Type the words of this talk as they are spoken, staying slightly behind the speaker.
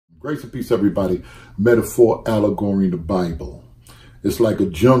Grace and peace, everybody. Metaphor, allegory in the Bible. It's like a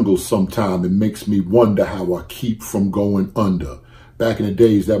jungle sometime. It makes me wonder how I keep from going under. Back in the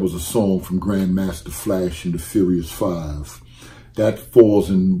days, that was a song from Grandmaster Flash and the Furious Five. That falls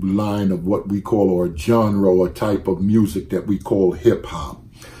in line of what we call, or a genre, or a type of music that we call hip hop.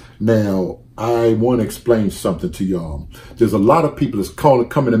 Now, I want to explain something to y'all. There's a lot of people that's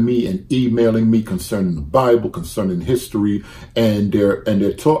coming to me and emailing me concerning the Bible, concerning history, and they're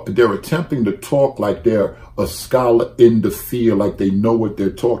attempting to talk like they're a scholar in the field, like they know what they're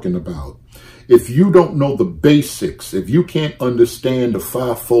talking about. If you don't know the basics, if you can't understand the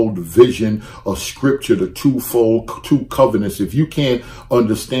fivefold vision of scripture, the two covenants, if you can't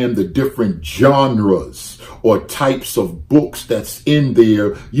understand the different genres or types of books that's in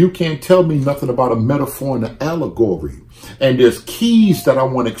there, you can't tell me nothing about a metaphor and an allegory. And there's keys that I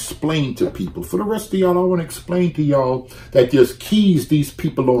want to explain to people. For the rest of y'all, I want to explain to y'all that there's keys these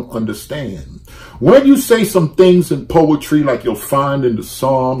people don't understand. When you say some things in poetry, like you'll find in the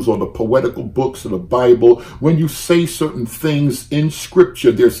Psalms or the poetical books of the Bible, when you say certain things in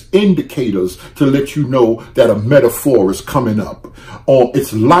scripture, there's indicators to let you know that a metaphor is coming up. Or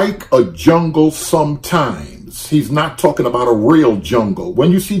it's like a jungle sometimes. He's not talking about a real jungle.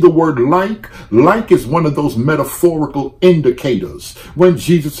 When you see the word like is one of those metaphorical indicators. When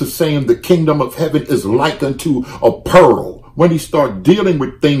Jesus is saying the kingdom of heaven is like unto a pearl, when he starts dealing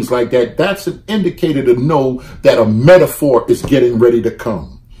with things like that, that's an indicator to know that a metaphor is getting ready to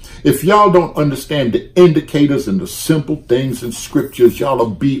come. If y'all don't understand the indicators and the simple things in scriptures, y'all will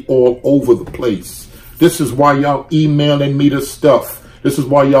be all over the place. This is why y'all emailing me this stuff. This is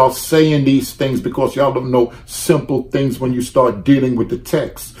why y'all saying these things, because y'all don't know simple things when you start dealing with the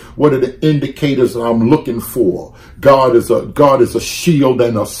text. What are the indicators that I'm looking for? God is a shield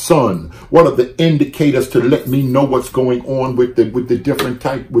and a sun. What are the indicators to let me know what's going on with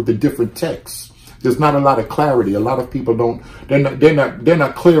the different texts? There's not a lot of clarity. A lot of people they're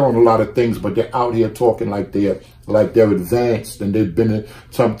not clear on a lot of things, but they're out here talking like they're advanced, and they've been in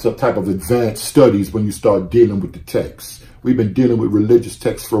some type of advanced studies when you start dealing with the text. We've been dealing with religious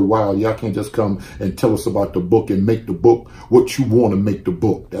texts for a while. Y'all can't just come and tell us about the book and make the book what you want to make the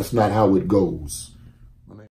book. That's not how it goes.